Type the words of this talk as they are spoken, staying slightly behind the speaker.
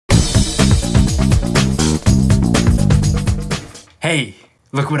Hey,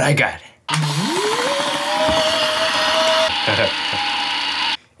 look what I got.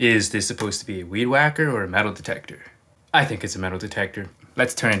 Is this supposed to be a weed whacker or a metal detector? I think it's a metal detector.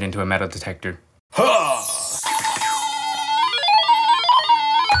 Let's turn it into a metal detector. I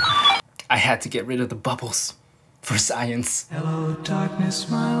had to get rid of the bubbles for science. Hello, darkness,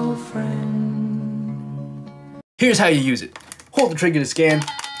 my old friend. Here's how you use it. Hold the trigger to scan,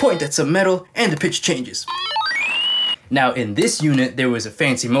 point at some metal, and the pitch changes. Now in this unit, there was a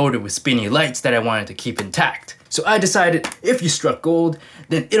fancy motor with spinny lights that I wanted to keep intact. So I decided if you struck gold,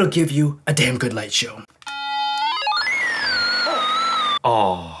 then it'll give you a damn good light show.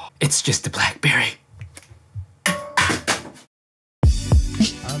 Oh, it's just a BlackBerry.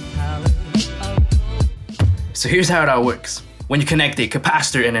 So here's how it all works. When you connect a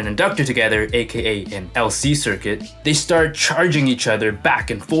capacitor and an inductor together, aka an LC circuit, they start charging each other back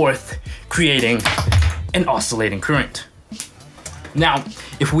and forth, creating an oscillating current. Now,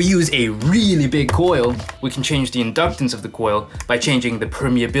 if we use a really big coil, we can change the inductance of the coil by changing the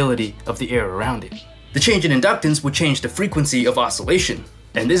permeability of the air around it. The change in inductance would change the frequency of oscillation,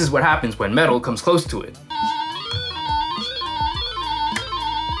 and this is what happens when metal comes close to it.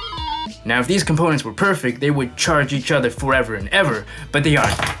 Now, if these components were perfect, they would charge each other forever and ever, but they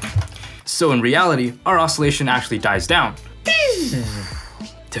aren't. So in reality, our oscillation actually dies down.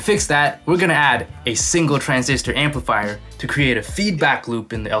 To fix that, we're gonna add a single transistor amplifier to create a feedback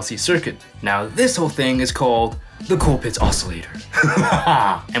loop in the LC circuit. Now, this whole thing is called the Colpitt's oscillator.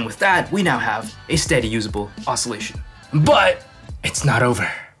 And with that, we now have a steady usable oscillation. But it's not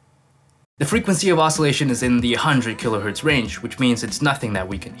over. The frequency of oscillation is in the 100 kilohertz range, which means it's nothing that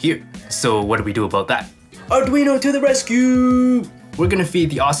we can hear. So what do we do about that? Arduino to the rescue! We're gonna feed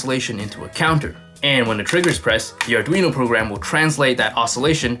the oscillation into a counter. And when the trigger is pressed, the Arduino program will translate that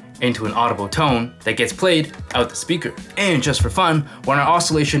oscillation into an audible tone that gets played out the speaker. And just for fun, when our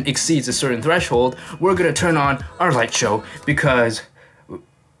oscillation exceeds a certain threshold, we're gonna turn on our light show because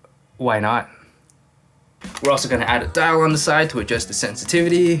why not? We're also gonna add a dial on the side to adjust the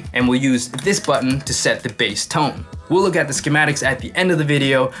sensitivity, and we'll use this button to set the bass tone. We'll look at the schematics at the end of the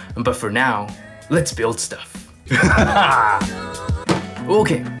video, but for now, let's build stuff.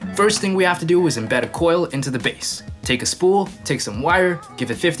 Okay, first thing we have to do is embed a coil into the base. Take a spool, take some wire, give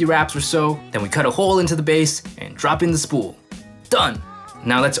it 50 wraps or so, then we cut a hole into the base and drop in the spool. Done!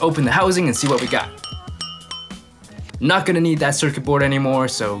 Now let's open the housing and see what we got. Not gonna need that circuit board anymore,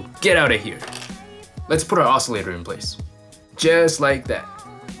 so get out of here. Let's put our oscillator in place. Just like that.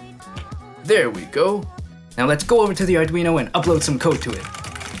 There we go. Now let's go over to the Arduino and upload some code to it.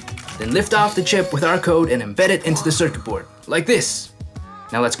 Then lift off the chip with our code and embed it into the circuit board, like this.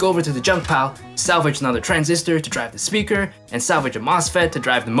 Now let's go over to the junk pile, salvage another transistor to drive the speaker, and salvage a MOSFET to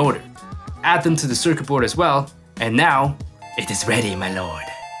drive the motor. Add them to the circuit board as well, and now, it is ready, my lord.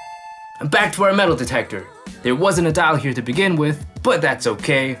 And back to our metal detector. There wasn't a dial here to begin with, but that's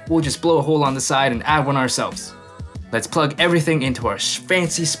okay. We'll just blow a hole on the side and add one ourselves. Let's plug everything into our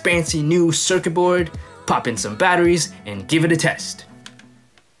fancy spancy new circuit board, pop in some batteries, and give it a test.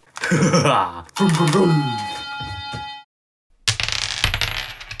 Vroom, vroom, vroom.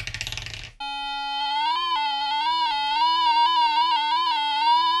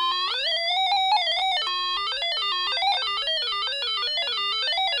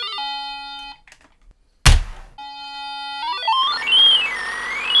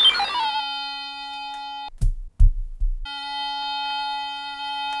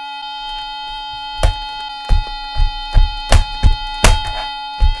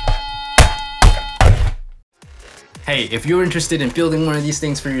 Hey, if you're interested in building one of these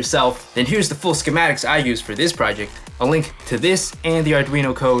things for yourself, then here's the full schematics I used for this project. A link to this and the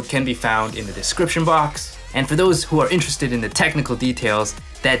Arduino code can be found in the description box. And for those who are interested in the technical details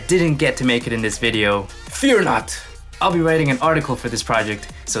that didn't get to make it in this video, fear not! I'll be writing an article for this project,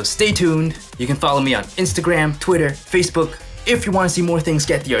 so stay tuned. You can follow me on Instagram, Twitter, Facebook. If you want to see more things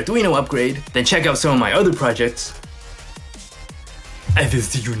get the Arduino upgrade, then check out some of my other projects. I will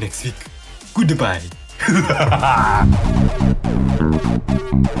see you next week. Goodbye. Ha ha ha!